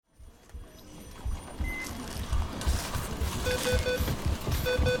Everybody.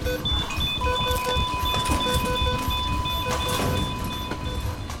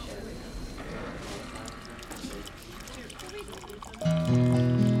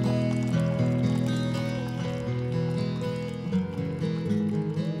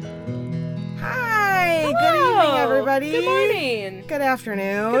 Good morning. Good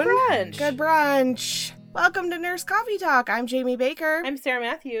afternoon. Good brunch. Good brunch. Welcome to Nurse Coffee Talk. I'm Jamie Baker. I'm Sarah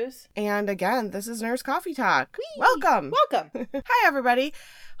Matthews. And again, this is Nurse Coffee Talk. Whee! Welcome. Welcome. Hi, everybody.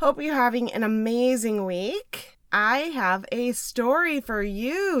 Hope you're having an amazing week. I have a story for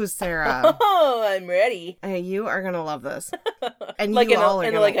you, Sarah. Oh, I'm ready. You are going to love this. And like you in all are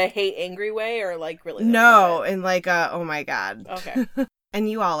in gonna... like a hate angry way or like really No, in like a, oh my God. Okay. And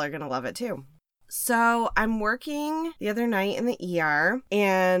you all are going to love it too. So I'm working the other night in the ER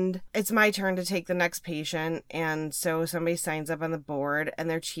and it's my turn to take the next patient. And so somebody signs up on the board and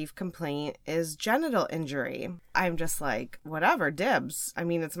their chief complaint is genital injury. I'm just like, whatever, dibs. I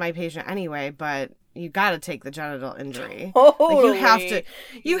mean, it's my patient anyway, but you got to take the genital injury. Totally. Like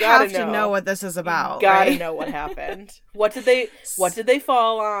you have to know what this is about. You gotta right? know what happened. What did they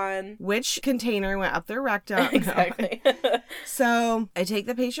fall on? Which container went up their rectum? Exactly. So I take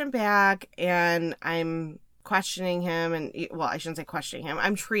the patient back and I'm questioning him and, well, I shouldn't say questioning him.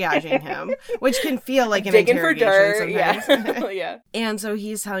 I'm triaging him, which can feel like an digging for interrogation dirt. sometimes. Yeah. Yeah. And so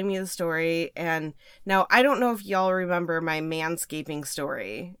he's telling me the story. And now I don't know if y'all remember my manscaping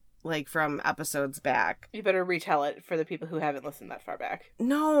story, like from episodes back. You better retell it for the people who haven't listened that far back.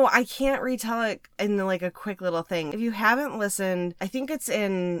 No, I can't retell it in like a quick little thing. If you haven't listened, I think it's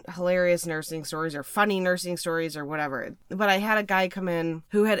in Hilarious Nursing Stories or Funny Nursing Stories or whatever. But I had a guy come in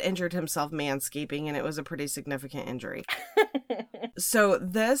who had injured himself manscaping and it was a pretty significant injury. So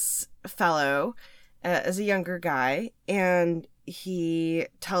this fellow is a younger guy and he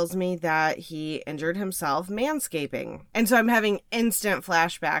tells me that he injured himself manscaping. And so I'm having instant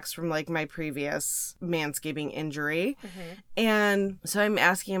flashbacks from like my previous manscaping injury. Mm-hmm. And so I'm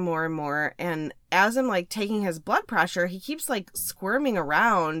asking him more and more. And as I'm like taking his blood pressure, he keeps like squirming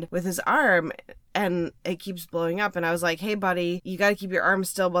around with his arm and it keeps blowing up. And I was like, hey, buddy, you got to keep your arm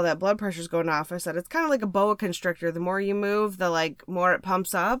still while that blood pressure's going off. I said, it's kind of like a boa constrictor. The more you move, the like more it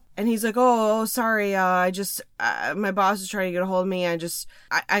pumps up. And he's like, oh, sorry. My boss is trying to get a hold of me. I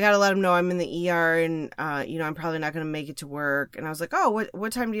got to let him know I'm in the ER and, I'm probably not going to make it to work. And I was like, oh,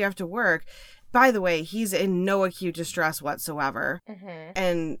 what time do you have to work? By the way, he's in no acute distress whatsoever. Mm-hmm.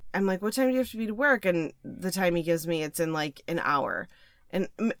 And I'm like, what time do you have to be to work? And the time he gives me, it's in like an hour. And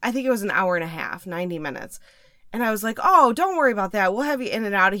I think it was an hour and a half, 90 minutes. And I was like, oh, don't worry about that. We'll have you in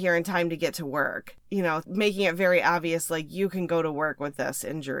and out of here in time to get to work. You know, making it very obvious, like, you can go to work with this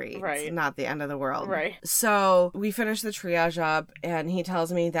injury. Right. It's not the end of the world. Right. So we finished the triage up, and he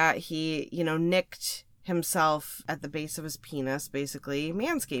tells me that he, nicked himself at the base of his penis, basically,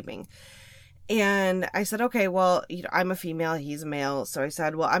 manscaping. And I said, okay, well, I'm a female, he's a male. So I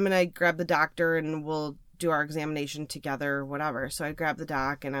said, well, I'm going to grab the doctor and we'll do our examination together, whatever. So I grabbed the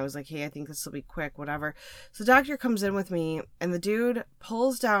doc and I was like, hey, I think this will be quick, whatever. So the doctor comes in with me and the dude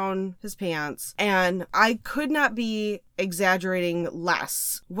pulls down his pants and I could not be exaggerating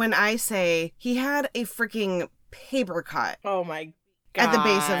less when I say he had a freaking paper cut. Oh my God. At the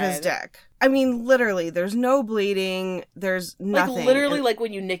base of his dick. I mean, literally, there's no bleeding. There's nothing. Like, literally, like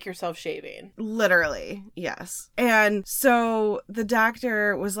when you nick yourself shaving. Literally, yes. And so the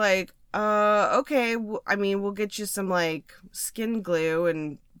doctor was like, okay, we'll get you some, like, skin glue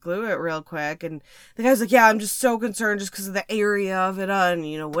and glue it real quick. And the guy's like, yeah, I'm just so concerned just because of the area of it on,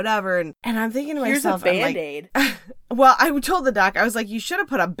 whatever. And I'm thinking to myself, here's a Band-Aid. Well, I told the doc, I was like, you should have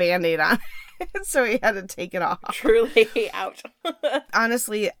put a Band-Aid on it. So he had to take it off. Truly, ouch.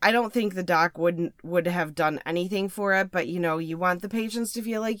 Honestly, I don't think the doc would have done anything for it, but you want the patients to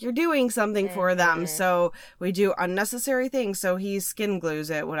feel like you're doing something for them. So we do unnecessary things. So he skin glues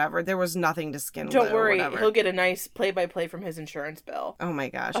it, whatever. There was nothing to skin glue. Don't worry, whatever. He'll get a nice play-by-play from his insurance bill. Oh my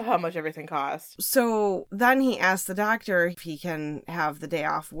gosh. Of how much everything costs. So then he asked the doctor if he can have the day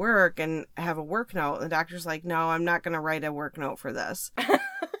off work and have a work note. The doctor's like, no, I'm not going to write a work note for this.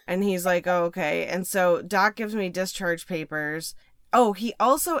 And he's like, oh, okay. And so doc gives me discharge papers. Oh, he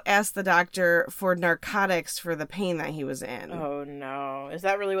also asked the doctor for narcotics for the pain that he was in. Oh, no. Is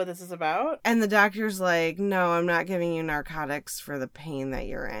that really what this is about? And the doctor's like, no, I'm not giving you narcotics for the pain that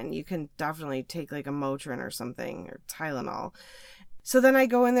you're in. You can definitely take like a Motrin or something or Tylenol. So then I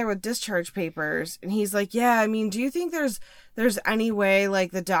go in there with discharge papers and he's like, yeah, I mean, do you think there's any way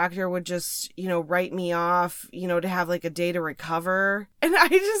like the doctor would just, write me off, to have like a day to recover? And I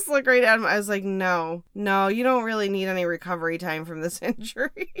just look right at him. I was like, no, you don't really need any recovery time from this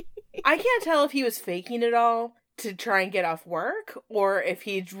injury. I can't tell if he was faking it all to try and get off work, or if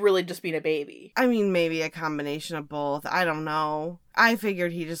he's really just being a baby. I mean, maybe a combination of both. I don't know. I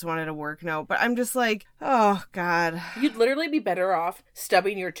figured he just wanted a work note, but I'm just like, oh, God. You'd literally be better off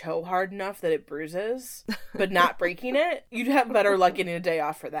stubbing your toe hard enough that it bruises, but not breaking it. You'd have better luck getting a day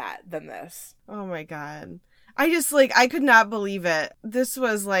off for that than this. Oh, my God. I just, like, I could not believe it. This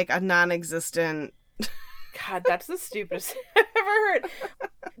was, like, a non-existent... God, that's the stupidest thing I've ever heard.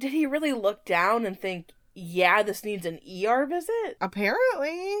 Did he really look down and think, yeah, this needs an ER visit?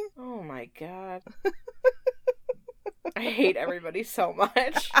 Apparently. Oh, my God. I hate everybody so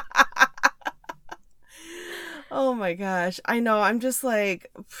much. Oh my gosh. I know. I'm just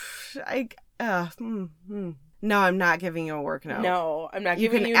like, No, I'm not giving you a work note. No, I'm not You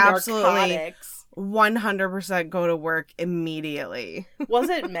giving can you absolutely- narcotics. 100% go to work immediately. Was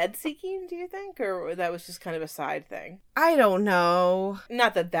it med seeking, do you think? Or that was just kind of a side thing? I don't know.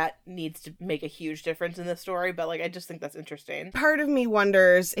 Not that that needs to make a huge difference in the story, but, like, I just think that's interesting. Part of me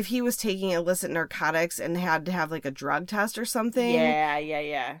wonders if he was taking illicit narcotics and had to have, like, a drug test or something.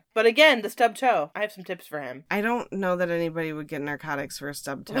 Yeah. But again, the stub toe. I have some tips for him. I don't know that anybody would get narcotics for a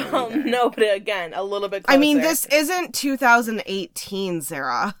stub toe. Well, either. no, but again, a little bit closer. I mean, this isn't 2018,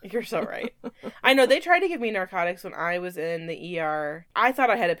 Sarah. You're so right. I know, they tried to give me narcotics when I was in the ER. I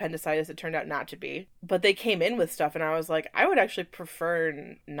thought I had appendicitis. It turned out not to be. But they came in with stuff, and I was like, I would actually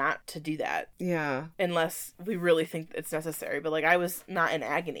prefer not to do that. Yeah. Unless we really think it's necessary. But, like, I was not in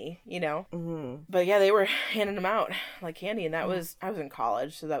agony, you know? Mm-hmm. But, yeah, they were handing them out like candy. And that was, I was in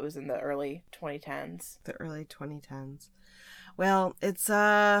college, so that was in the early 2010s. The early 2010s. Well, it's,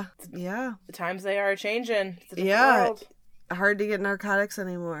 yeah. The times they are changing. It's a different Yeah. world. Hard to get narcotics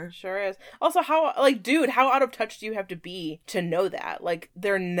anymore. Sure is. Also, how, like, dude, how out of touch do you have to be to know that? Like,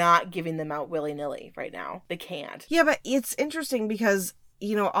 they're not giving them out willy-nilly right now. They can't. Yeah, but it's interesting because,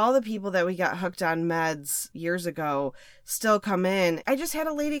 you know, all the people that we got hooked on meds years ago still come in. I just had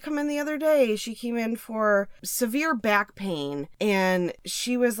a lady come in the other day. She came in for severe back pain, and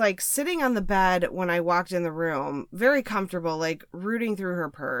she was, like, sitting on the bed when I walked in the room, very comfortable, like, rooting through her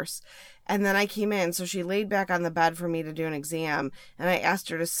purse. And then I came in, so she laid back on the bed for me to do an exam, and I asked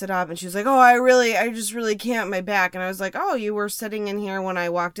her to sit up, and she was like, oh, I just really can't, my back. And I was like, oh, you were sitting in here when I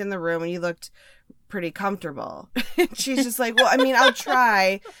walked in the room, and you looked pretty comfortable. She's just like, well, I mean, I'll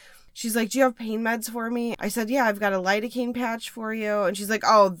try. She's like, do you have pain meds for me? I said, yeah, I've got a lidocaine patch for you. And she's like,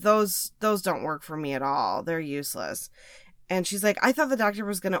 oh, those don't work for me at all. They're useless. And she's like, I thought the doctor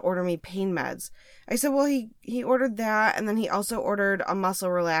was going to order me pain meds. I said, well, he ordered that, and then he also ordered a muscle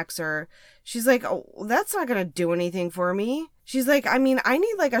relaxer. She's like, oh, that's not going to do anything for me. She's like, I mean, I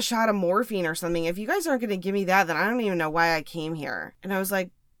need like a shot of morphine or something. If you guys aren't going to give me that, then I don't even know why I came here. And I was like,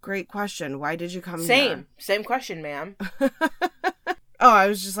 great question. Why did you come here? Same question, ma'am. Oh, I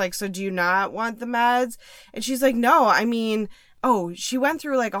was just like, so do you not want the meds? And she's like, no, I mean... Oh, she went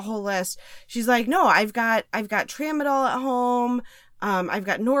through like a whole list. She's like, no, I've got tramadol at home. I've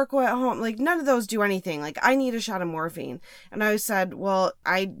got Norco at home. Like, none of those do anything. Like, I need a shot of morphine. And I said, well,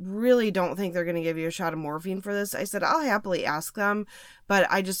 I really don't think they're going to give you a shot of morphine for this. I said, I'll happily ask them, but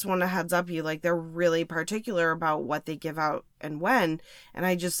I just want to heads up you, like, they're really particular about what they give out and when. And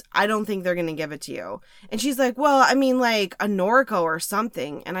I don't think they're going to give it to you. And she's like, well, I mean, like a Norco or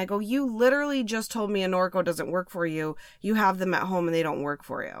something. And I go, you literally just told me a Norco doesn't work for you. You have them at home and they don't work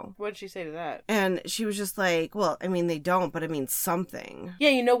for you. What did she say to that? And she was just like, well, I mean, they don't, but I mean something. Yeah,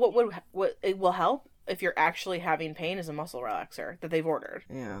 you know what it will help? If you're actually having pain, is a muscle relaxer that they've ordered.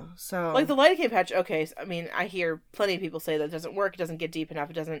 Yeah, so... Like the lidocaine patch, okay, so, I mean, I hear plenty of people say that it doesn't work, it doesn't get deep enough,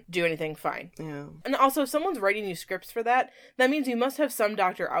 it doesn't do anything, fine. Yeah. And also, if someone's writing you scripts for that, that means you must have some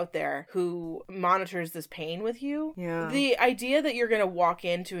doctor out there who monitors this pain with you. Yeah. The idea that you're going to walk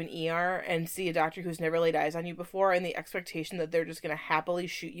into an ER and see a doctor who's never laid eyes on you before and the expectation that they're just going to happily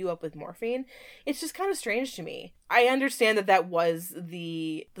shoot you up with morphine, it's just kind of strange to me. I understand that was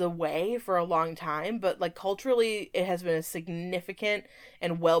the way for a long time, but like culturally it has been a significant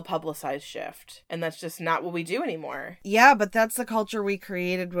and well-publicized shift, and that's just not what we do anymore. Yeah, but that's the culture we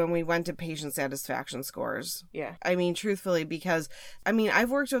created when we went to patient satisfaction scores. Yeah. I mean, truthfully, because, I mean, I've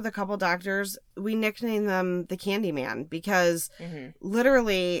worked with a couple doctors, we nicknamed them the Candyman, because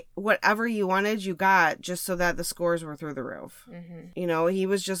literally whatever you wanted, you got, just so that the scores were through the roof. You know, he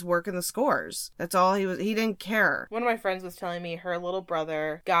was just working the scores. That's all he didn't care. One of my friends was telling me her little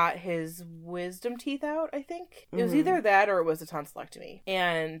brother got his wisdom teeth out, I think. It was either that or it was a tonsillectomy.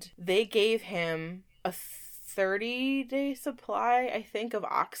 And they gave him a 30-day supply, I think, of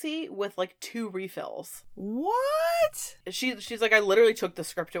Oxy with like 2 refills. What? She's like, I literally took the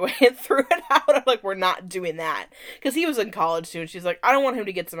script away and threw it out. I'm like, we're not doing that. Because he was in college too, and she's like, I don't want him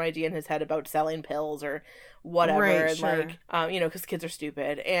to get some idea in his head about selling pills or whatever. Right, and sure. like, because kids are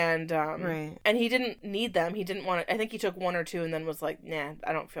stupid. And Right. and he didn't need them. He didn't want to, I think he took 1 or 2 and then was like, nah,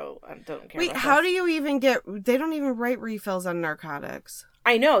 I don't care. Wait, how do you even they don't even write refills on narcotics.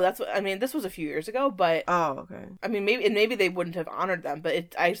 I know, that's what, I mean, this was a few years ago, but Oh, okay. I mean, maybe they wouldn't have honored them,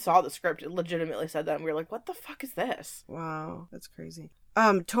 but I saw the script, it legitimately said that, and we were like, what the fuck is this? Wow, that's crazy.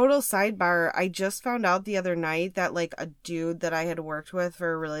 Total sidebar, I just found out the other night that like a dude that I had worked with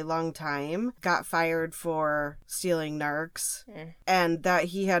for a really long time got fired for stealing narcs, and that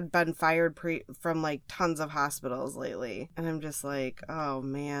he had been fired from like tons of hospitals lately. And I'm just like, oh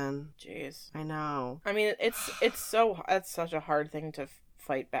man. Jeez. I know. I mean, that's such a hard thing to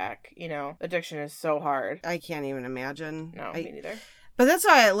fight back, Addiction is so hard. I can't even imagine. No, me neither. But that's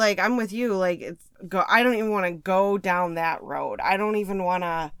why, like, I'm with you. Like, I don't even want to go down that road. I don't even want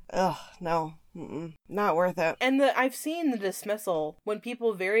to. Ugh, no. Not worth it. And I've seen the dismissal when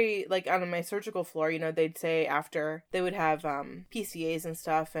people like on my surgical floor, they'd say after they would have PCAs and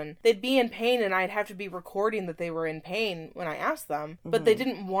stuff, and they'd be in pain, and I'd have to be recording that they were in pain when I asked them, but they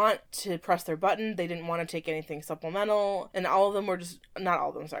didn't want to press their button. They didn't want to take anything supplemental, and all of them were just, not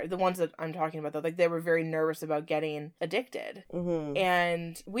all of them, sorry, the ones that I'm talking about though, like they were very nervous about getting addicted.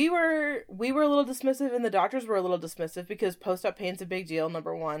 And we were a little dismissive, and the doctors were a little dismissive because post-op pain's a big deal,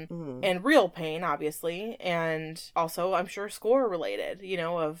 number one, and real pain, obviously, and also I'm sure score related,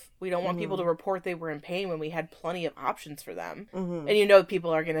 of we don't want people to report they were in pain when we had plenty of options for them. And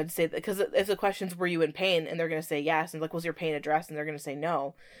people are going to say that, because if the question's, were you in pain, and they're going to say yes, and like, was your pain addressed, and they're going to say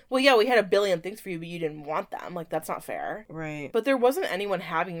no. Well, yeah, we had a billion things for you, but you didn't want them. Like, that's not fair. Right. But there wasn't anyone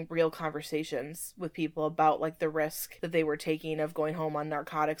having real conversations with people about like the risk that they were taking of going home on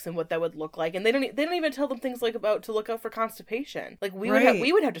narcotics and what that would look like. And they don't even tell them things like about to look out for constipation. Like we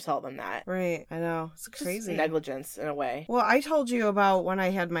would have to tell them that. Right. I know. It's crazy. Just negligence in a way. Well, I told you about when I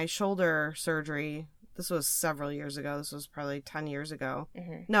had my shoulder surgery. This was several years ago. This was probably 10 years ago.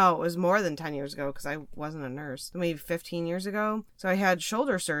 No, it was more than 10 years ago because I wasn't a nurse. Maybe 15 years ago. So I had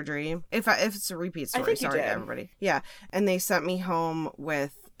shoulder surgery. If it's a repeat story, sorry to everybody. Yeah. And they sent me home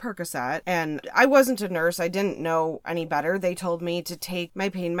with Percocet, and I wasn't a nurse. I didn't know any better. They told me to take my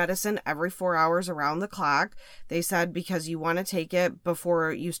pain medicine every 4 hours around the clock. They said because you want to take it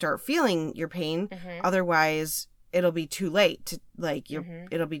before you start feeling your pain. Otherwise, it'll be too late to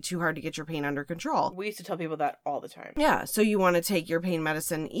it'll be too hard to get your pain under control. We used to tell people that all the time. Yeah, so you want to take your pain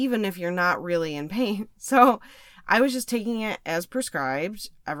medicine even if you're not really in pain. So I was just taking it as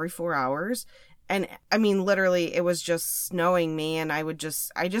prescribed every 4 hours. And I mean, literally, it was just snowing me, and I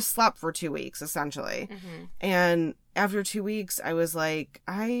just slept for 2 weeks, essentially. And after 2 weeks, I was like,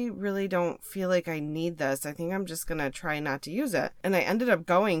 I really don't feel like I need this. I think I'm just going to try not to use it. And I ended up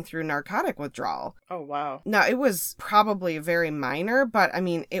going through narcotic withdrawal. Oh, wow. Now, it was probably very minor, but I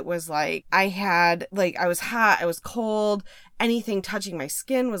mean, it was like, I was hot, I was cold. Anything touching my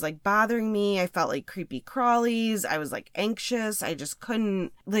skin was like bothering me. I felt like creepy crawlies. I was like anxious. I just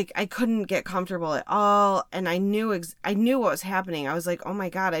couldn't get comfortable at all. And I knew what was happening. I was like, oh my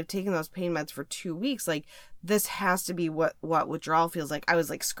God, I've taken those pain meds for 2 weeks. Like, this has to be what withdrawal feels like. I was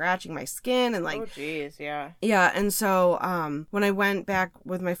like scratching my skin and like, oh geez, yeah. Yeah. And so, when I went back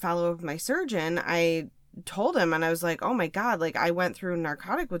with my follow-up with my surgeon, I told him, and I was like, oh my God, like I went through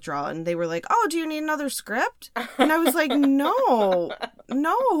narcotic withdrawal, and they were like, oh, do you need another script? And I was like, no,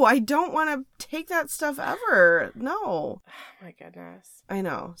 I don't want to take that stuff ever. No. Oh my goodness. I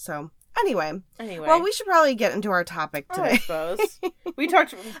know. So Anyway. Well, we should probably get into our topic today. I suppose. We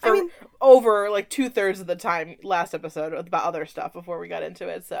talked for over like 2/3 of the time last episode about other stuff before we got into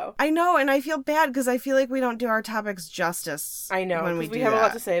it, so. I know, and I feel bad because I feel like we don't do our topics justice. I know, because we have a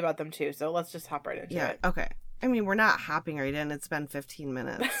lot to say about them too, so let's just hop right into it. Yeah, okay. I mean, we're not hopping right in. It's been 15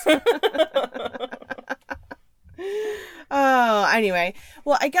 minutes. Oh, anyway.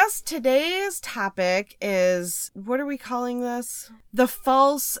 Well, I guess today's topic is, what are we calling this? The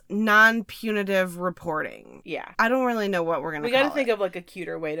false non-punitive reporting. Yeah. I don't really know what we're going to call it. We got to think of like a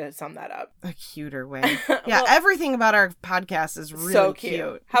cuter way to sum that up. A cuter way. Yeah, well, everything about our podcast is really so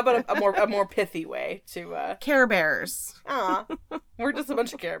cute. How about a more pithy way to... Care Bears. Aw. We're just a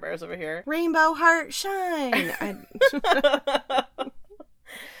bunch of Care Bears over here. Rainbow Heart Shine.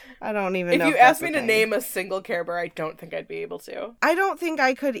 I don't even If know you if that's asked me a to thing. name a single Care Bear, I don't think I'd be able to. I don't think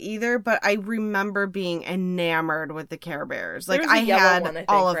I could either, but I remember being enamored with the Care Bears. Like, There was a I yellow had one, I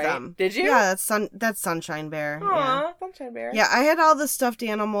think, all of right? them. Did you? Yeah, that's Sunshine Bear. Yeah. Aw, Sunshine Bear. Yeah, I had all the stuffed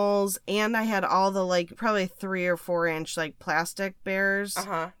animals, and I had all the, like, probably 3 or 4 inch, like, plastic bears.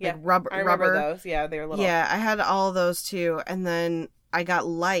 Yeah. Like, rubber. I remember those. Yeah, they were little. Yeah, I had all of those, too. And then I got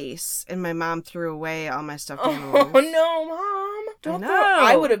lice, and my mom threw away all my stuffed animals. Oh, no, Mom. Don't I throw. know.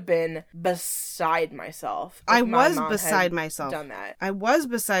 I would have been beside myself. If I my was mom beside had myself. Done that. I was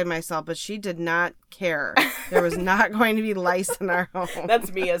beside myself, but she did not care. There was not going to be lice in our home.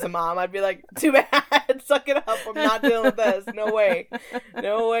 That's me as a mom. I'd be like, too bad. Suck it up. I'm not dealing with this. No way.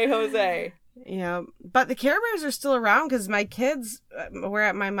 No way, Jose. Yeah, but the Care Bears are still around because my kids were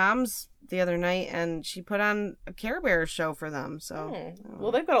at my mom's the other night, and she put on a Care Bears show for them. So,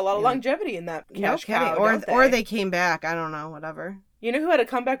 Well, they've got a lot of longevity in that no cash kidding. cow, Or don't or they came back. I don't know. Whatever. You know who had a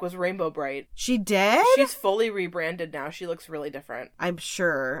comeback was Rainbow Bright. She did. She's fully rebranded now. She looks really different. I'm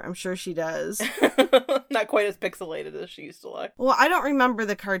sure she does. Not quite as pixelated as she used to look. Well, I don't remember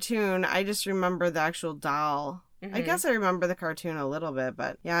the cartoon. I just remember the actual doll. I guess I remember the cartoon a little bit,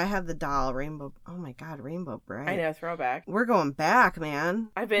 but yeah, I had the doll, Rainbow. Oh my God, Rainbow Bright. I know, throwback. We're going back, man.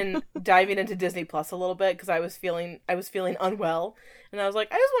 I've been diving into Disney Plus a little bit because I was feeling unwell, and I was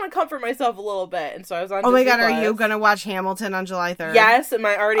like, I just want to comfort myself a little bit, and so I was on. Oh my Disney God, Plus. are you gonna watch Hamilton on July 3rd? Yes, and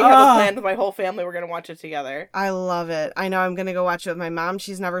I already have a plan with my whole family. We're gonna watch it together. I love it. I know I'm gonna go watch it with my mom.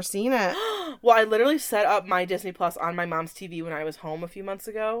 She's never seen it. Well, I literally set up my Disney Plus on my mom's TV when I was home a few months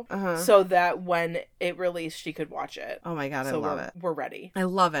ago, so that when it released, she could watch it. Oh my God, I so love it. We're ready. I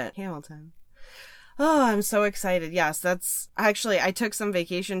love it. Hamilton. Oh, I'm so excited. Yes, that's actually, I took some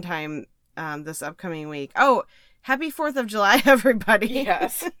vacation time this upcoming week. Oh, happy 4th of July, everybody.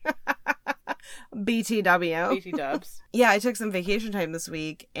 Yes. BTW. BT dubs. Yeah, I took some vacation time this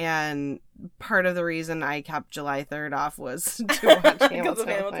week, and part of the reason I kept July 3rd off was to watch Hamilton. Because of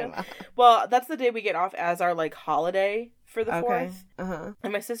Hamilton. Well, that's the day we get off as our holiday for the 4th.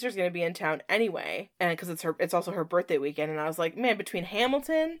 And my sister's gonna be in town anyway, and because it's also her birthday weekend, and I was like, man, between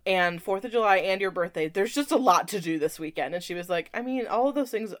Hamilton and 4th of July and your birthday, there's just a lot to do this weekend. And she was like, I mean, all of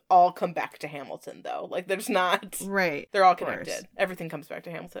those things all come back to Hamilton, though. Like, there's not right. They're all connected. Everything comes back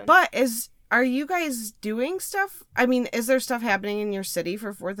to Hamilton. But are you guys doing stuff? I mean, is there stuff happening in your city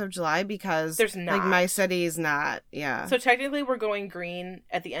for 4th of July? Because there's not. Like, my city is not. Yeah. So technically we're going green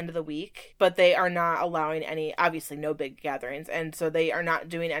at the end of the week, but they are not allowing any, obviously no big gatherings. And so they are not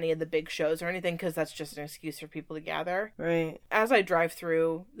doing any of the big shows or anything because that's just an excuse for people to gather. Right. As I drive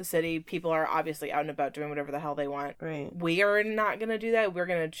through the city, people are obviously out and about doing whatever the hell they want. Right. We are not going to do that. We're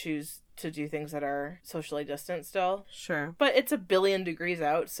going to choose to do things that are socially distant still. Sure. But it's 1 billion degrees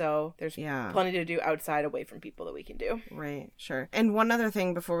out, so there's Yeah. plenty to do outside away from people that we can do. Right, sure. And one other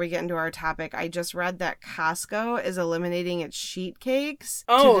thing before we get into our topic, I just read that Costco is eliminating its sheet cakes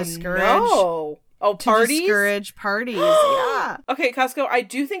to discourage parties? To discourage parties. Yeah. Okay, Costco, I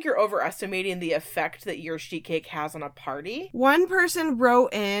do think you're overestimating the effect that your sheet cake has on a party. One person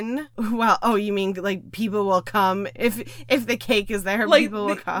wrote in, well, oh, you mean like people will come if the cake is there, like, people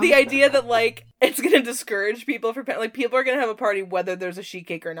will come. The idea that like it's going to discourage people from like people are going to have a party whether there's a sheet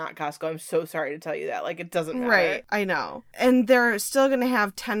cake or not, Costco. I'm so sorry to tell you that. Like, it doesn't matter. Right, I know. And they're still going to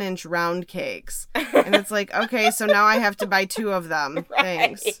have 10-inch round cakes. And it's like, okay, so now I have to buy 2 of them.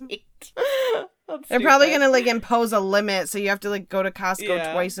 Right. Thanks. They're probably going to like impose a limit, so you have to like go to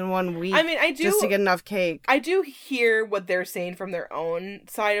Costco twice in 1 week. I mean, just to get enough cake. I do hear what they're saying from their own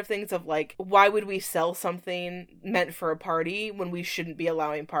side of things of like, why would we sell something meant for a party when we shouldn't be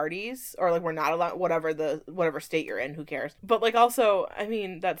allowing parties, or like we're not allowed whatever state you're in, who cares? But like also, I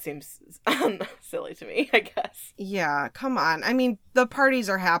mean, that seems silly to me, I guess. Yeah, come on. I mean, the parties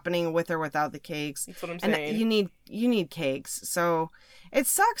are happening with or without the cakes. That's what I'm saying. And you need cakes, so. It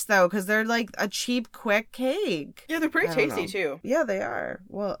sucks, though, because they're, like, a cheap, quick cake. Yeah, they're pretty tasty, too. Yeah, they are.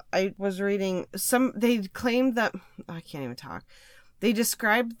 Well, I was reading they claimed that... I can't even talk. They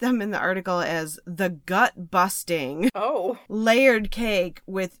described them in the article as the gut-busting layered cake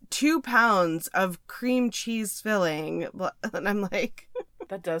with 2 pounds of cream cheese filling. And I'm like...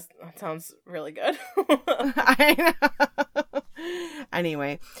 That sounds really good. I know.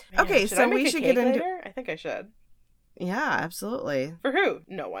 Anyway. Man, okay, so we should get into... Later? I think I should. Yeah, absolutely. For who?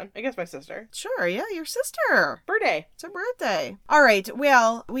 No one. I guess my sister. Sure, yeah, your sister. Birthday. It's her birthday. All right,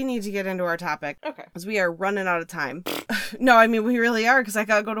 well, we need to get into our topic. Okay. Because we are running out of time. No, I mean, we really are, because I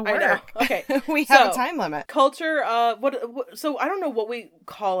gotta go to work. I know. Okay. We have a time limit. Culture, what, so I don't know what we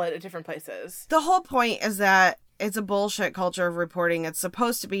call it at different places. The whole point is that it's a bullshit culture of reporting. It's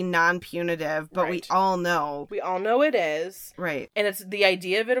supposed to be non-punitive, but we Right. all know. We all know it is. Right. And it's the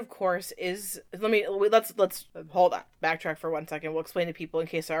idea of it, of course, is let's hold on. Backtrack for 1 second. We'll explain to people in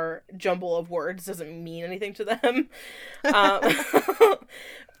case our jumble of words doesn't mean anything to them.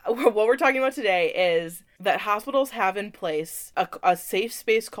 What we're talking about today is that hospitals have in place a safe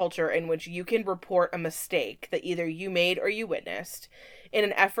space culture in which you can report a mistake that either you made or you witnessed in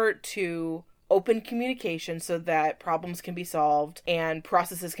an effort to open communication so that problems can be solved and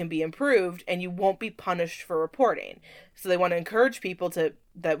processes can be improved and you won't be punished for reporting. So they want to encourage people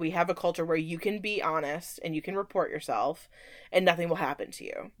that we have a culture where you can be honest and you can report yourself and nothing will happen to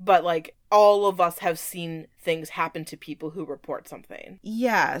you. But like all of us have seen things happen to people who report something.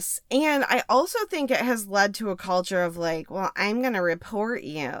 Yes. And I also think it has led to a culture of like, well, I'm going to report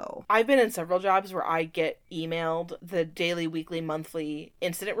you. I've been in several jobs where I get emailed the daily, weekly, monthly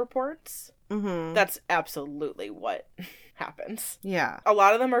incident reports. Mm-hmm. That's absolutely what happens. Yeah. A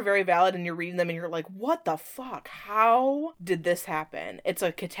lot of them are very valid and you're reading them and you're like, what the fuck? How did this happen? It's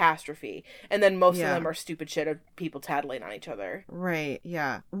a catastrophe. And then most of them are stupid shit of people tattling on each other. Right.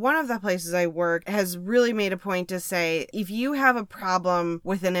 Yeah. One of the places I work has really made a point to say, if you have a problem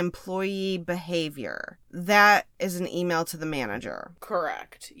with an employee behavior, that is an email to the manager.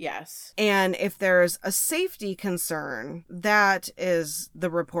 Correct. Yes. And if there's a safety concern, that is the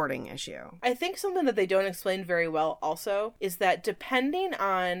reporting issue. I think something that they don't explain very well also is that depending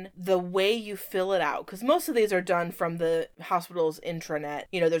on the way you fill it out, because most of these are done from the hospital's intranet,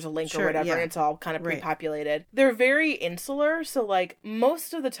 you know, there's a link or whatever, and it's all kind of pre-populated. They're very insular, so like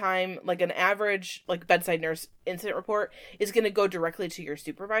most of the time, like an average like bedside nurse incident report is going to go directly to your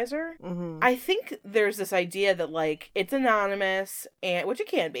supervisor. Mm-hmm. I think there's this idea that like it's anonymous, and which it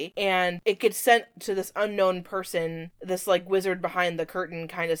can be, and it gets sent to this unknown person, this like wizard behind the curtain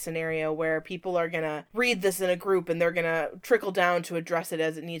kind of scenario where people are going to read this in a group and they're going to trickle down to address it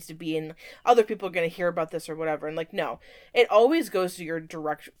as it needs to be, and other people are going to hear about this or whatever. And like, no, it always goes to your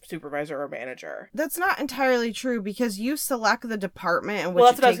direct supervisor or manager. That's not entirely true because you select the department in which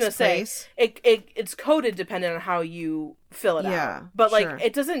Well, that's it what I was takes going to place. say. It's coded depending on how you fill it out. But like sure.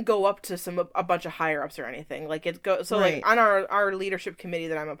 it doesn't go up to a bunch of higher ups or anything. Like it goes like on our leadership committee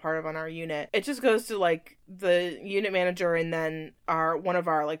that I'm a part of on our unit, it just goes to like the unit manager and then one of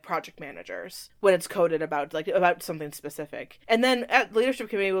our like project managers when it's coded about something specific. And then at leadership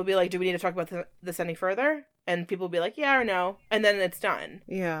committee we'll be like, do we need to talk about this any further? And people will be like, yeah or no, and then it's done.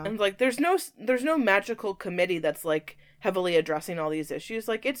 Yeah. And like there's no magical committee that's like heavily addressing all these issues.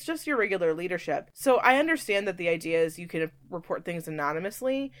 Like it's just your regular leadership. So I understand that the idea is you can report things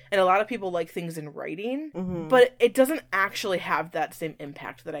anonymously, and a lot of people like things in writing, but it doesn't actually have that same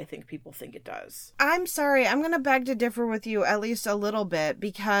impact that I think people think it does. I'm sorry, I'm going to beg to differ with you at least a little bit,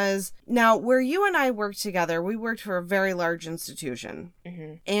 because now where you and I worked together, we worked for a very large institution,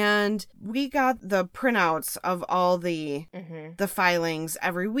 and we got the printouts of all the filings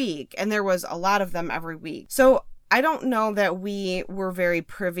every week, and there was a lot of them every week. So I don't know that we were very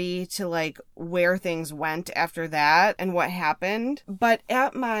privy to like where things went after that and what happened. But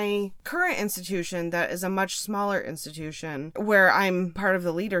at my current institution, that is a much smaller institution where I'm part of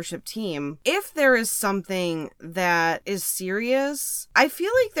the leadership team, if there is something that is serious, I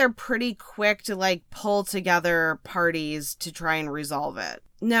feel like they're pretty quick to like pull together parties to try and resolve it.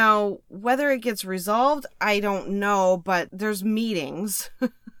 Now, whether it gets resolved, I don't know, but there's meetings.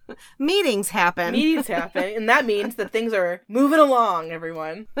 Meetings happen. And that means that things are moving along,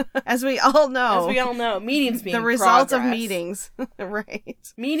 everyone. As we all know. Meetings mean the results progress. of meetings.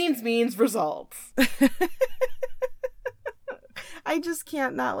 Right. Meetings means results. I just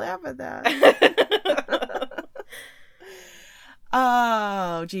can't not laugh at that.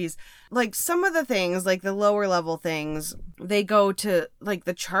 Oh, geez. Like some of the things, like the lower level things, they go to like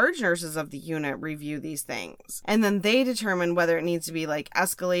the charge nurses of the unit review these things. And then they determine whether it needs to be like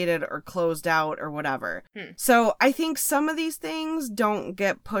escalated or closed out or whatever. So I think some of these things don't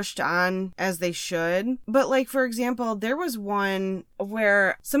get pushed on as they should. But like, for example, there was one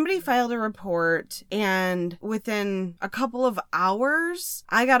where somebody filed a report and within a couple of hours,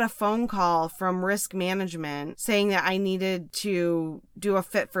 I got a phone call from risk management saying that I needed to do a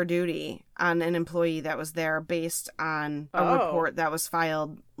fit for duty on an employee that was there based on a report that was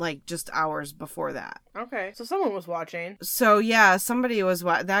filed like just hours before that. Okay. So someone was watching. So yeah, somebody was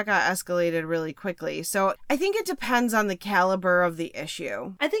that got escalated really quickly. So I think it depends on the caliber of the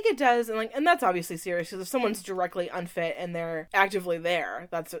issue. I think it does, and that's obviously serious because if someone's directly unfit and they're actively there,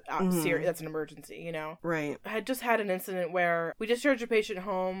 that's serious. That's an emergency, you know. Right. I had just had an incident where we discharged a patient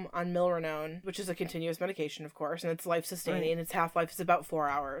home on Milrinone, which is a continuous medication, of course, and it's life-sustaining. Its half-life is about 4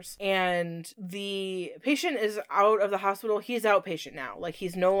 hours, and the patient is out of the hospital. He's outpatient now. Like,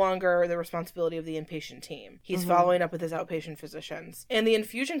 he's no longer the responsibility of the inpatient team. He's following up with his outpatient physicians. And the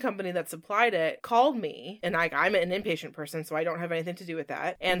infusion company that supplied it called me, and I'm an inpatient person, so I don't have anything to do with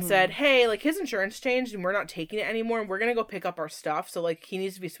that, and said, hey, like, his insurance changed and we're not taking it anymore, and we're gonna go pick up our stuff, so, like, he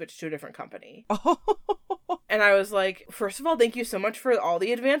needs to be switched to a different company. And I was like, first of all, thank you so much for all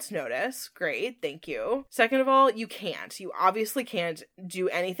the advance notice. Great, thank you. Second of all, you can't. You obviously can't do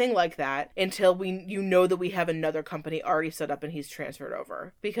anything like that until you know that we have another company already set up and he's transferred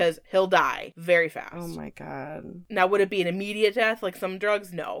over. Because he'll die very fast. Oh my God. Now, would it be an immediate death like some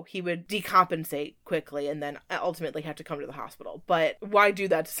drugs? No. He would decompensate quickly and then ultimately have to come to the hospital. But why do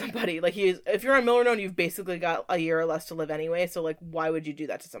that to somebody? Like, if you're on Milrinone, you've basically got a year or less to live anyway. So, like, why would you do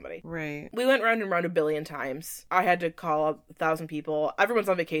that to somebody? Right. We went round and round 1 billion times. I had to call up 1,000 people. Everyone's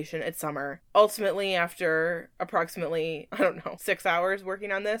on vacation. It's summer. Ultimately, after approximately, 6 hours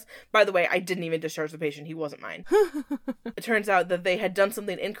working on this, by the way, I didn't even discharge the patient. He wasn't mine. It turns out that they had done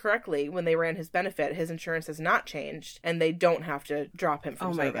something incorrectly when they ran his benefit. His insurance has not changed, and they don't have to drop him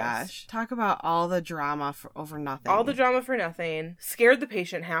from service. Oh my gosh. Talk about all the drama over nothing. All the drama for nothing. Scared the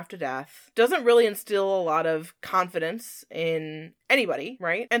patient half to death. Doesn't really instill a lot of confidence in anybody,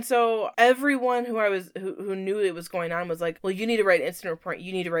 right? And so everyone who knew it was going on was like, well, you need to write an incident report.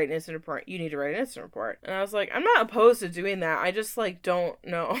 You need to write an incident report. You need to write an incident report. And I was like, I'm not opposed to doing that. I just, like, don't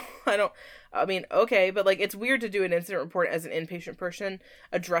know. I mean, okay, but, like, it's weird to do an incident report as an inpatient person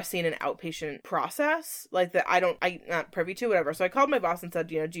addressing an outpatient process, like, that I'm not privy to, whatever. So I called my boss and said,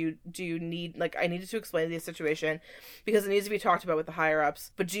 do you need, like, I needed to explain the situation because it needs to be talked about with the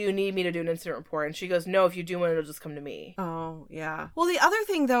higher-ups, but do you need me to do an incident report? And she goes, no, if you do one, it'll just come to me. Oh, yeah. Well, the other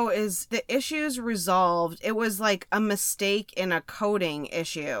thing, though, is the issue's resolved. It was, like, a mistake in a coding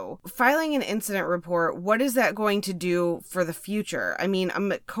issue. Filing an incident report, what is that going to do for the future? I mean,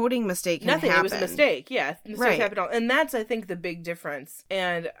 a coding mistake can happen. It was a mistake. Yeah, mistakes happen all. And that's, I think, the big difference.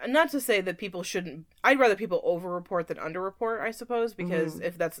 And not to say that people shouldn't. I'd rather people over-report than under-report, I suppose, because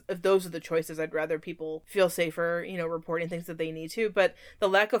if those are the choices, I'd rather people feel safer, reporting things that they need to. But the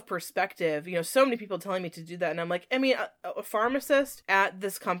lack of perspective, so many people telling me to do that, and I'm like, I mean, a pharmacist at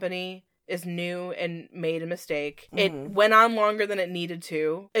this company is new and made a mistake. It went on longer than it needed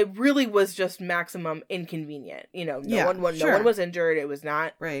to. It really was just maximum inconvenient. No one was injured. It was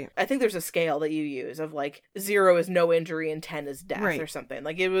not. Right. I think there's a scale that you use of, like, 0 is no injury and 10 is death or something.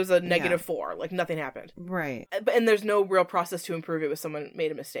 Like, it was a -4. Like, nothing happened. Right. And there's no real process to improve it with someone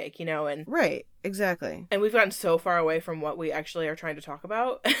made a mistake, and right. Exactly. And we've gotten so far away from what we actually are trying to talk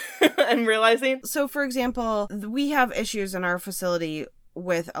about and realizing. So, for example, we have issues in our facility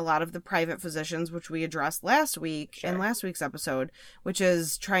with a lot of the private physicians, which we addressed last week in last week's episode, which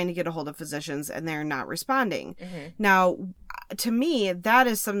is trying to get a hold of physicians and they're not responding. Now, to me, that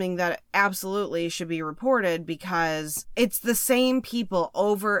is something that absolutely should be reported because it's the same people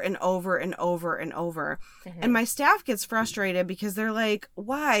over and over and over and over. And my staff gets frustrated because they're like,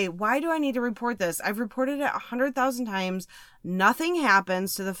 why? Why do I need to report this? I've reported it 100,000 times. Nothing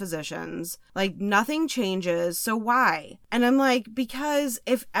happens to the physicians. Like, nothing changes. So why? And I'm like, because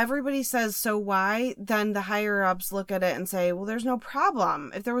if everybody says so why, then the higher ups look at it and say, well, there's no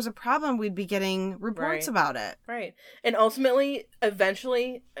problem. If there was a problem, we'd be getting reports about it. Right. And ultimately,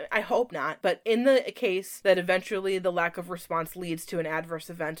 eventually, I hope not, but in the case that eventually the lack of response leads to an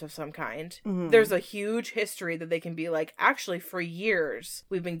adverse event of some kind, there's a huge history that they can be like, actually, for years,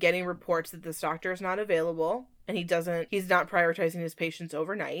 we've been getting reports that this doctor is not available. And he's not prioritizing his patients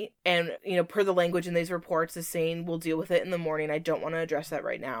overnight. And, per the language in these reports is saying, we'll deal with it in the morning. I don't want to address that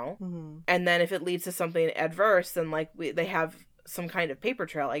right now. And then if it leads to something adverse, then, like, they have some kind of paper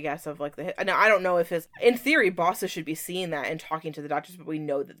trail, I guess, of, like, now I don't know if in theory, bosses should be seeing that and talking to the doctors, but we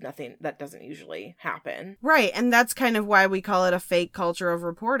know that doesn't usually happen. Right. And that's kind of why we call it a fake culture of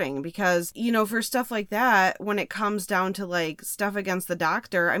reporting, because, for stuff like that, when it comes down to, like, stuff against the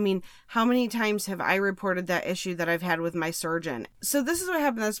doctor, I mean, how many times have I reported that issue that I've had with my surgeon? So this is what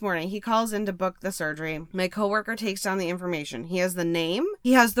happened this morning. He calls in to book the surgery. My coworker takes down the information. He has the name,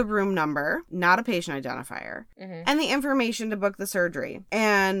 he has the room number, not a patient identifier, and the information to book the surgery.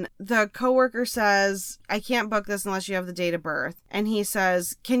 And the coworker says, I can't book this unless you have the date of birth. And he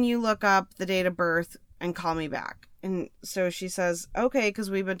says, can you look up the date of birth and call me back? And so she says, okay, because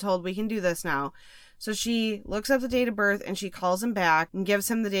we've been told we can do this now. So she looks up the date of birth and she calls him back and gives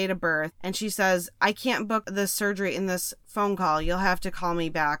him the date of birth. And she says, I can't book this surgery in this phone call. You'll have to call me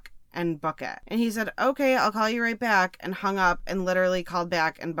back and book it. And he said, okay, I'll call you right back, and hung up and literally called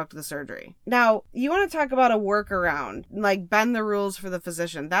back and booked the surgery. Now, you want to talk about a workaround, like bend the rules for the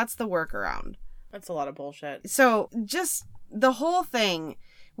physician. That's the workaround. That's a lot of bullshit. So just the whole thing,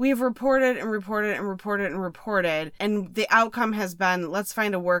 we've reported and reported and reported and reported, and the outcome has been, let's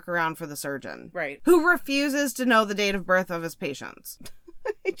find a workaround for the surgeon. Right. Who refuses to know the date of birth of his patients.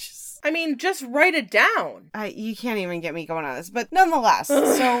 I mean, just write it down. You can't even get me going on this. But nonetheless,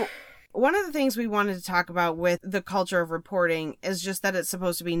 so one of the things we wanted to talk about with the culture of reporting is just that it's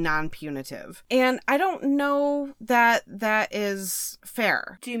supposed to be non-punitive. And I don't know that that is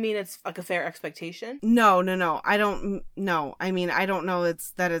fair. Do you mean it's like a fair expectation? No. I don't know. I mean, I don't know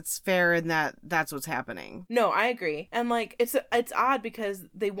that it's fair and that that's what's happening. No, I agree. And like, it's odd because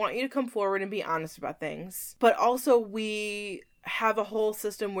they want you to come forward and be honest about things. But also we have a whole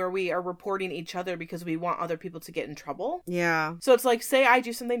system where we are reporting each other because we want other people to get in trouble. Yeah. So it's like, say I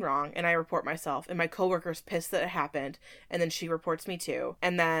do something wrong and I report myself and my coworker's pissed that it happened, and then she reports me too,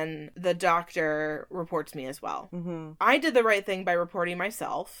 and then the doctor reports me as well. Mm-hmm. I did the right thing by reporting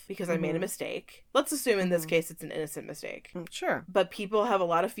myself because I made a mistake. Let's assume in this case it's an innocent mistake. Sure. But people have a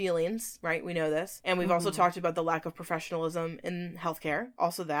lot of feelings, right? We know this. And we've also talked about the lack of professionalism in healthcare.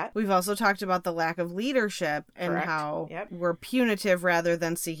 Also that. We've also talked about the lack of leadership and how we're punitive rather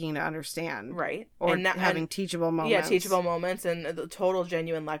than seeking to understand. Right. Or having teachable moments. Yeah, teachable moments and the total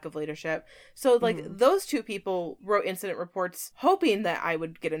genuine lack of leadership. So, like, those two people wrote incident reports hoping that I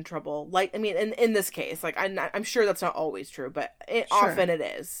would get in trouble. Like, I mean, in this case, like, I'm sure that's not always true, but often it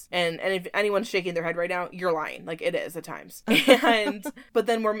is. And if anyone's shaking their head right now, you're lying. Like, it is at times. And but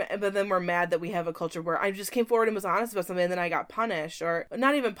then we're mad that we have a culture where I just came forward and was honest about something and then I got punished, or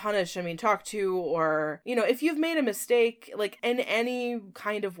not even punished. I mean, talked to, or, you know, if you've made a mistake, like in any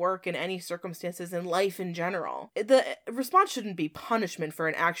kind of work, in any circumstances, in life in general, the response shouldn't be punishment for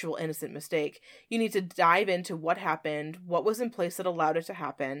an actual innocent mistake. You need to dive into what happened, what was in place that allowed it to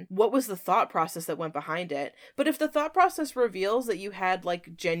happen, what was the thought process that went behind it. But if the thought process reveals that you had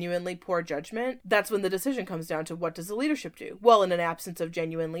like genuinely poor judgment, that's when the decision comes down to, what does the leadership do? Well, in an absence of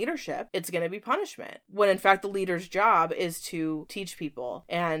genuine leadership, it's going to be punishment, when in fact the leader's job is to teach people.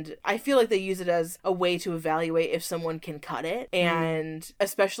 And I feel like they use it as a way to evaluate if someone can cut it, and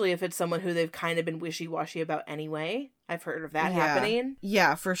especially if it's someone who they've kind of been wishy-washy about anyway. I've heard of that happening.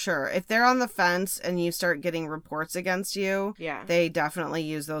 Yeah, for sure. If they're on the fence and you start getting reports against you, they definitely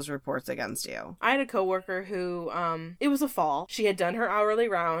use those reports against you. I had a coworker who, it was a fall. She had done her hourly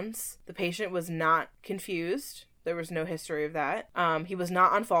rounds. The patient was not confused. There was no history of that. He was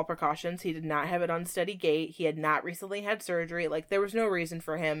not on fall precautions. He did not have an unsteady gait. He had not recently had surgery. Like, there was no reason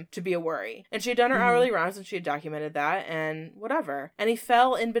for him to be a worry. And she had done her hourly rounds and she had documented that and whatever. And he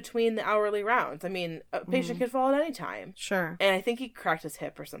fell in between the hourly rounds. I mean, a patient could fall at any time. Sure. And I think he cracked his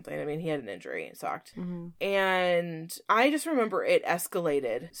hip or something. I mean, he had an injury. It sucked. And I just remember it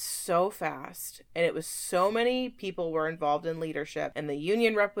escalated so fast. And it was so many people were involved in leadership. And the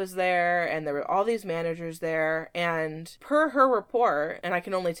union rep was there. And there were all these managers there. And per her report, and I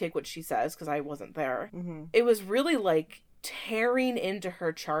can only take what she says because I wasn't there, it was really like tearing into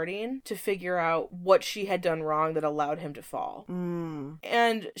her charting to figure out what she had done wrong that allowed him to fall.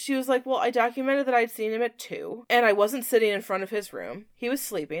 And she was like, well, I documented that I'd seen him at 2 and I wasn't sitting in front of his room. He was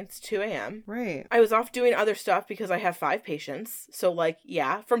sleeping. It's 2 a.m. Right. I was off doing other stuff because I have 5 patients. So like,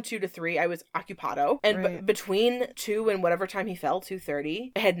 yeah, from 2 to 3, I was occupado. And between 2 and whatever time he fell,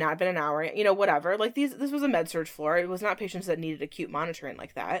 2:30, it had not been an hour, you know, whatever. Like this was a med surg floor. It was not patients that needed acute monitoring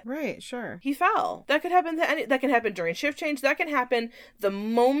like that. Right, sure. He fell. That could happen that can happen during shift change. That can happen the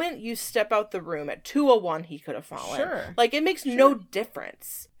moment you step out the room. At 2:01, he could have fallen. Sure. Like, it makes no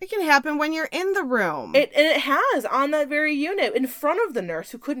difference. It can happen when you're in the room. And it has, on that very unit, in front of the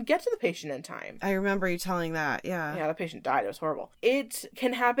nurse who couldn't get to the patient in time. I remember you telling that, yeah. Yeah, the patient died. It was horrible. It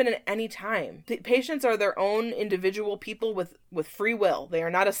can happen at any time. The patients are their own individual people with free will. They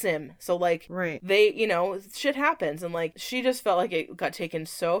are not a sim. So, like, they, you know, shit happens. And, like, she just felt like it got taken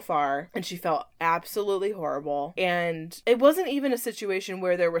so far, and she felt absolutely horrible. And it wasn't even a situation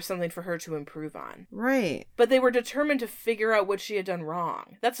where there was something for her to improve on. Right. But they were determined to figure out what she had done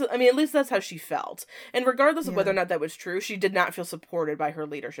wrong. I mean, at least that's how she felt. And regardless of whether or not that was true, she did not feel supported by her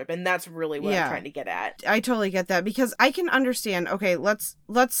leadership. And that's really what I'm trying to get at. I totally get that, because I can understand, okay, let's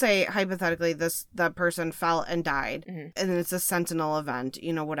say hypothetically that person fell and died, and it's a sentinel event,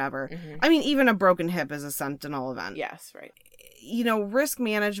 you know, whatever. I mean, even a broken hip is a sentinel event. Yes, right. risk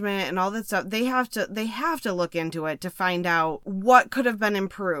management and all that stuff, they have to look into it to find out what could have been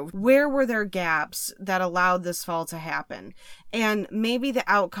improved. Where were there gaps that allowed this fall to happen? And maybe the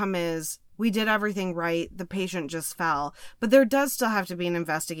outcome is we did everything right, the patient just fell. But there does still have to be an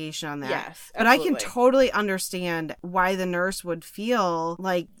investigation on that. Yes, but absolutely. I can totally understand why the nurse would feel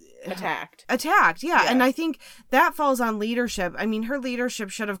like attacked. Yeah. And I think that falls on leadership. I mean, her leadership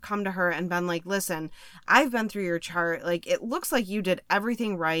should have come to her and been like, listen, I've been through your chart. Like, it looks like you did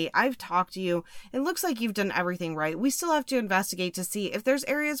everything right. I've talked to you. It looks like you've done everything right. We still have to investigate to see if there's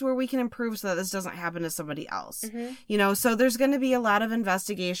areas where we can improve so that this doesn't happen to somebody else. So there's going to be a lot of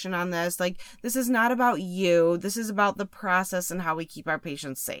investigation on this. Like, this is not about you. This is about the process and how we keep our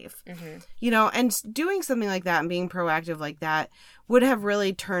patients safe. And doing something like that and being proactive like that would have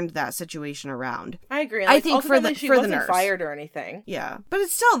really turned that situation around. I agree. I think for the she for wasn't the nurse, fired or anything. Yeah, but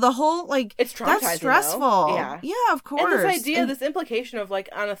it's still the whole it's traumatizing. That's stressful. Though. Yeah, of course. And this idea, this implication of like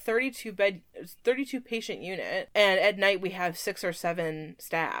on a 32 patient unit, and at night we have 6 or 7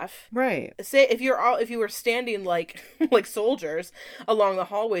 staff. Right. Say if you were standing like soldiers along the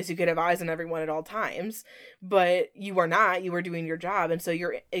hallways, you could have eyes on everyone at all times. But you are not. You are doing your job, and so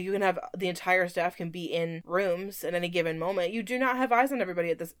you can have the entire staff can be in rooms at any given moment. You do not have eyes on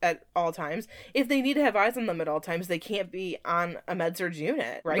everybody at all times. If they need to have eyes on them at all times, they can't be on a med-surg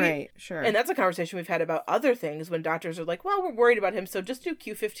unit, right? Right, sure. And that's a conversation we've had about other things when doctors are like, well, we're worried about him, so just do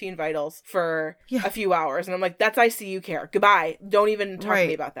Q15 vitals for a few hours. And I'm like, that's ICU care. Goodbye. Don't even talk to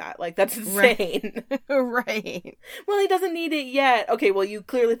me about that. Like, that's insane. Right. Well, he doesn't need it yet. Okay, well, you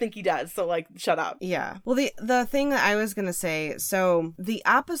clearly think he does, so, like, shut up. Yeah. Well, the thing that I was going to say, so the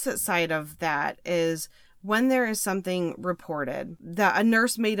opposite side of that is when there is something reported that a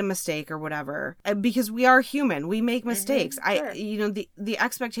nurse made a mistake or whatever, because we are human, we make mistakes. Sure. The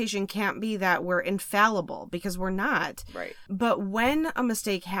expectation can't be that we're infallible, because we're not. Right. But when a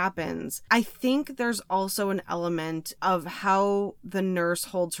mistake happens, I think there's also an element of how the nurse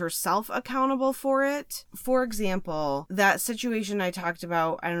holds herself accountable for it. For example, that situation I talked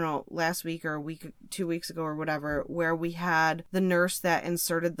about, I don't know, last week or 2 weeks ago or whatever, where we had the nurse that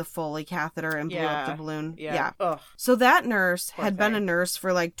inserted the Foley catheter and blew up the balloon. Yeah. Ugh. So that nurse had been thing. a nurse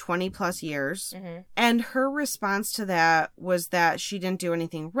for like 20 plus years. And her response to that was that she didn't do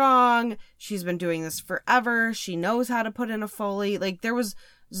anything wrong. She's been doing this forever. She knows how to put in a Foley. Like, there was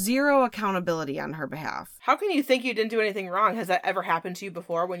zero accountability on her behalf. How can you think you didn't do anything wrong? Has that ever happened to you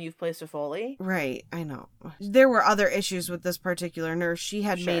before when you've placed a Foley? Right. I know. There were other issues with this particular nurse. She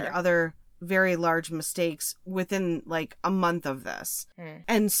had made other very large mistakes within like a month of this.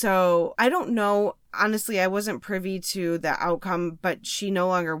 And so I don't know. Honestly, I wasn't privy to the outcome, but she no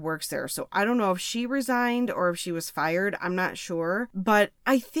longer works there. So I don't know if she resigned or if she was fired. I'm not sure. But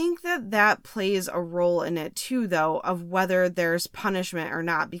I think that plays a role in it too, though, of whether there's punishment or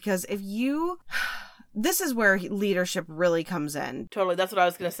not. Because if you... This is where leadership really comes in. Totally. That's what I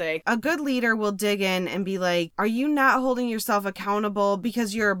was going to say. A good leader will dig in and be like, are you not holding yourself accountable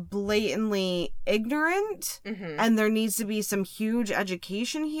because you're blatantly ignorant and there needs to be some huge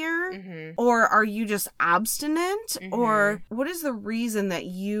education here? Or are you just obstinate? Or what is the reason that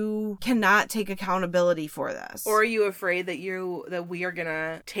you cannot take accountability for this? Or are you afraid that we are going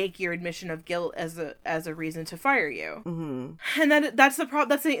to take your admission of guilt as a reason to fire you? And that's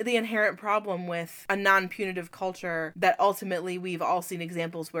the inherent problem with a non-punitive culture that ultimately we've all seen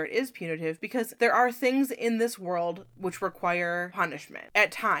examples where it is punitive, because there are things in this world which require punishment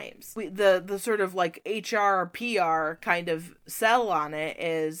at times. The sort of like HR or PR kind of sell on it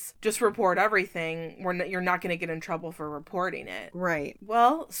is just report everything. You're not going to get in trouble for reporting it. Right.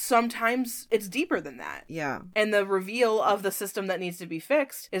 Well, sometimes it's deeper than that. Yeah. And the reveal of the system that needs to be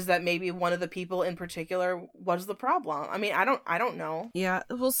fixed is that maybe one of the people in particular was the problem. I mean, I don't know. Yeah.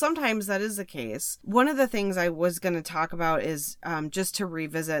 Well, sometimes that is the case. One of the things I was going to talk about is just to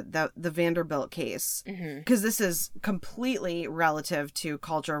revisit the Vanderbilt case, because this is completely relative to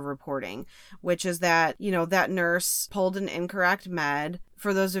culture of reporting, which is that, that nurse pulled an incorrect med.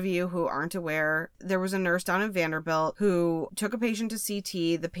 For those of you who aren't aware, there was a nurse down in Vanderbilt who took a patient to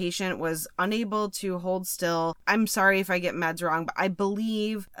CT. The patient was unable to hold still. I'm sorry if I get meds wrong, but I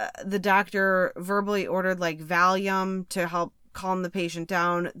believe the doctor verbally ordered like Valium to help calm the patient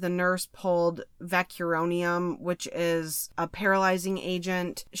down. The nurse pulled vecuronium, which is a paralyzing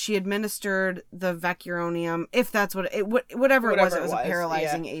agent. She administered the vecuronium, if that's whatever it was a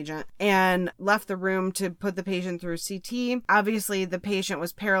paralyzing agent, and left the room to put the patient through CT. Obviously, the patient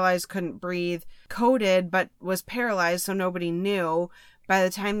was paralyzed, couldn't breathe, coded, but was paralyzed, so nobody knew. By the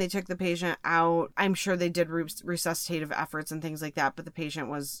time they took the patient out, I'm sure they did resuscitative efforts and things like that, but the patient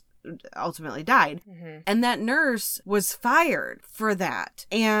was ultimately died. And that nurse was fired for that.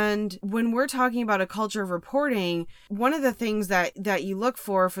 And when we're talking about a culture of reporting, one of the things that you look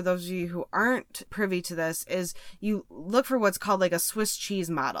for those of you who aren't privy to this, is you look for what's called like a Swiss cheese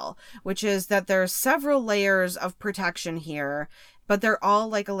model, which is that there's several layers of protection here, but they're all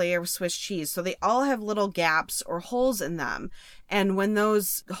like a layer of Swiss cheese. So they all have little gaps or holes in them. And when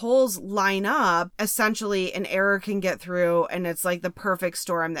those holes line up, essentially an error can get through, and it's like the perfect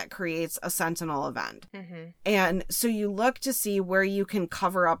storm that creates a sentinel event. And so you look to see where you can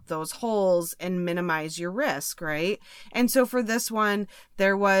cover up those holes and minimize your risk, right? And so for this one,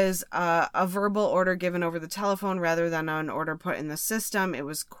 there was a verbal order given over the telephone rather than an order put in the system. It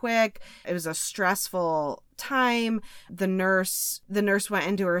was quick. It was a stressful time. The nurse went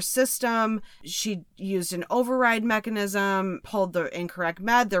into her system. She used an override mechanism, pulled the incorrect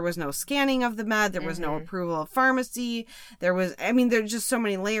med. There was no scanning of the med. There was no approval of pharmacy. There's just so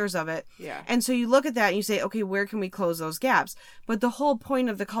many layers of it. Yeah. And so you look at that and you say, okay, where can we close those gaps? But the whole point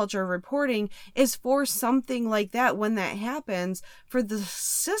of the culture of reporting is for something like that, when that happens, for the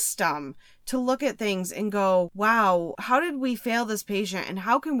system to look at things and go, wow, how did we fail this patient, and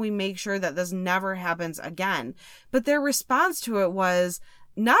how can we make sure that this never happens again? But their response to it was,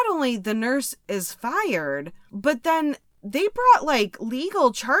 not only the nurse is fired, but then they brought like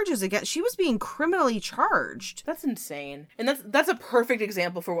legal charges against. She was being criminally charged. That's insane. And that's a perfect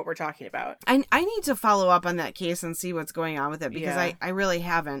example for what we're talking about. I need to follow up on that case and see what's going on with it, because I really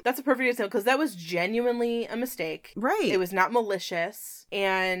haven't. That's a perfect example, because that was genuinely a mistake. Right. It was not malicious,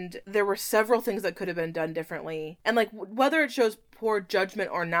 and there were several things that could have been done differently. And like, whether it shows poor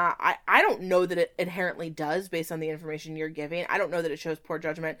judgment or not, I don't know that it inherently does, based on the information you're giving. I don't know that it shows poor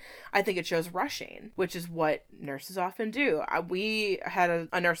judgment. I think it shows rushing, which is what nurses often do. We had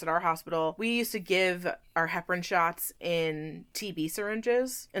a nurse at our hospital. We used to give our heparin shots in TB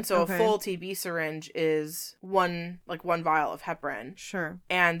syringes. And so a full TB syringe is one vial of heparin. Sure.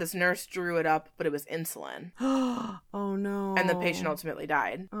 And this nurse drew it up, but it was insulin. Oh no. And the patient ultimately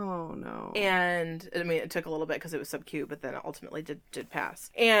died. Oh no. And I mean, it took a little bit because it was sub-Q, but then it ultimately did pass.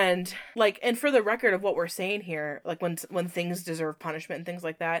 And for the record of what we're saying here, like when things deserve punishment and things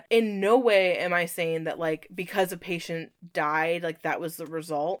like that, in no way am I saying that like because a patient died, like that was the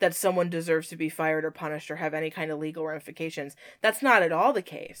result, that someone deserves to be fired or punished or have any kind of legal ramifications. That's not at all the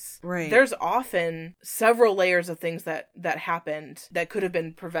case. Right. There's often several layers of things that happened that could have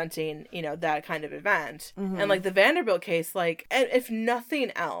been preventing, that kind of event. And like the Vanderbilt case, like, and if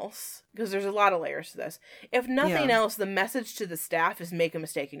nothing else, because there's a lot of layers to this, if nothing else, the message to the staff is make a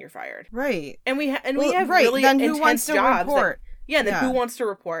mistake and you're fired. Right. And we have really then intense who wants to jobs report? Who wants to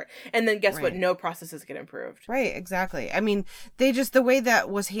report? And then guess what? No processes get improved. Right, exactly. I mean, the way that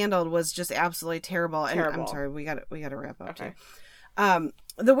was handled was just absolutely terrible. And I'm sorry, we got to wrap up too.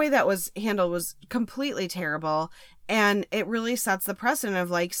 The way that was handled was completely terrible. And it really sets the precedent of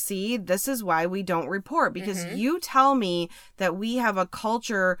like, see, this is why we don't report, because you tell me that we have a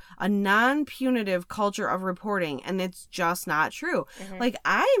culture, a non-punitive culture of reporting, and it's just not true. Like,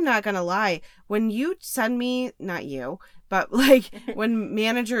 I'm not going to lie. When you send me, not you, but like when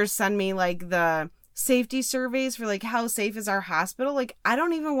managers send me like the safety surveys for like how safe is our hospital, like I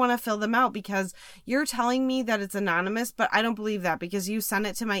don't even want to fill them out, because you're telling me that it's anonymous, but I don't believe that, because you sent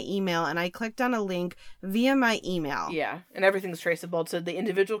it to my email and I clicked on a link via my email. Yeah, and everything's traceable to the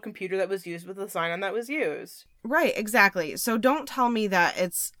individual computer that was used with the sign-on that was used. Right, exactly. So don't tell me that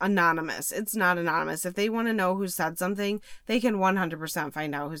it's anonymous. It's not anonymous. If they want to know who said something, they can 100%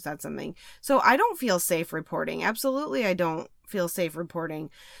 find out who said something. So I don't feel safe reporting. Absolutely, I don't feel safe reporting.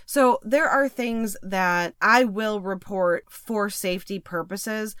 So there are things that I will report for safety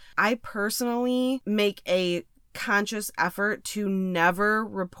purposes. I personally make a conscious effort to never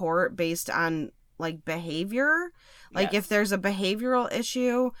report based on like behavior. Like if there's a behavioral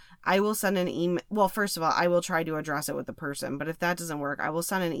issue, I will send an email. Well, first of all, I will try to address it with the person. But if that doesn't work, I will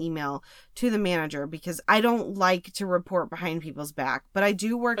send an email to the manager, because I don't like to report behind people's back. But I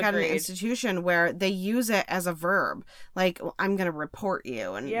do work at an institution where they use it as a verb. Like, well, I'm going to report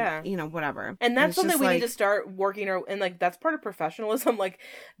you and, whatever. And that's something we need to start working and like, that's part of professionalism. Like,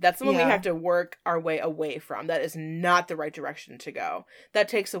 that's something we have to work our way away from. That is not the right direction to go. That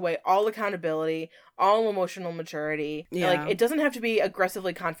takes away all accountability, all emotional maturity, party. Yeah. Like, it doesn't have to be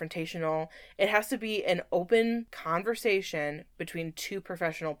aggressively confrontational. It has to be an open conversation between two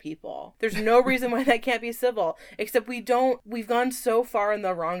professional people. There's no reason why that can't be civil, except we've gone so far in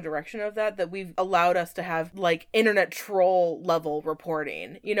the wrong direction of that we've allowed us to have, like, internet troll level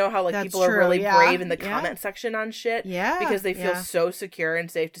reporting. You know how, like, That's people are true, really yeah. brave in the Yeah. comment section on shit? Yeah. Because they feel Yeah. so secure and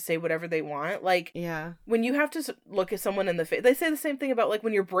safe to say whatever they want. Like, Yeah. when you have to look at someone in the face, they say the same thing about, like,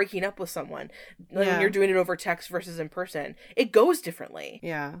 when you're breaking up with someone, like, Yeah. when you're doing it over text versus in person, it goes differently.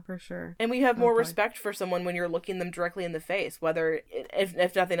 Yeah, for sure. And we have more Okay. respect for someone when you're looking them directly in the face, whether,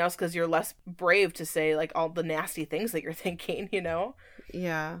 if nothing else, because you're less brave to say, like, all the nasty things that you're thinking, you know?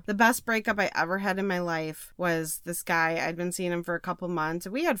 Yeah. The best breakup I ever had in my life was this guy. I'd been seeing him for a couple months.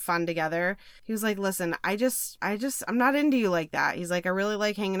 We had fun together. He was like, listen, I'm not into you like that. He's like, I really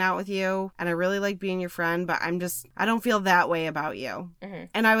like hanging out with you and I really like being your friend, but I don't feel that way about you. Mm-hmm.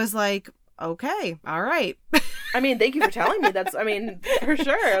 And I was like, okay, all right. I mean, thank you for telling me. That's, I mean, for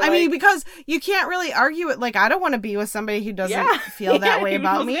sure. I mean, because you can't really argue it. Like, I don't want to be with somebody who doesn't feel that Yeah, way he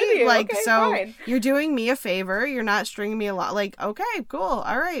about feels me. with you. Like, Okay, so fine. you're doing me a favor. You're not stringing me along. Like, okay, cool.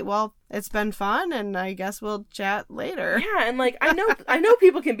 All right. Well, it's been fun, and I guess we'll chat later. Yeah, and, like, I know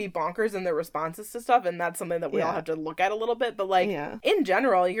people can be bonkers in their responses to stuff, and that's something that we all Yeah. have to look at a little bit, but, like, Yeah. in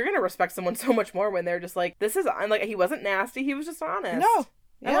general, you're gonna respect someone so much more when they're just like, this is, like, he wasn't nasty, he was just honest. No.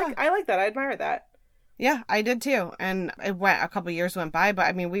 Yeah. I like that. I admire that. Yeah, I did too. And a couple years went by, but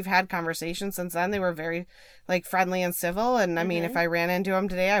I mean, we've had conversations since then. They were very, like, friendly and civil. And I mean, if I ran into him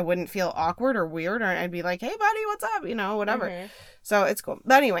today, I wouldn't feel awkward or weird, or I'd be like, hey, buddy, what's up? You know, whatever. Mhm. So it's cool.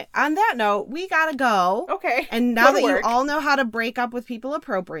 But anyway, on that note, we gotta go. Okay. And now Go to that you work. all know how to break up with people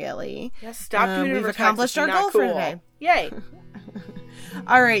appropriately, Yeah, stop doing it we've over text. accomplished It's our not goal for cool. today. Yay.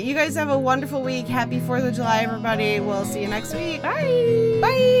 All right, you guys have a wonderful week. Happy 4th of July, everybody. We'll see you next week. Bye.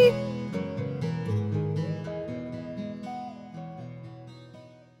 Bye.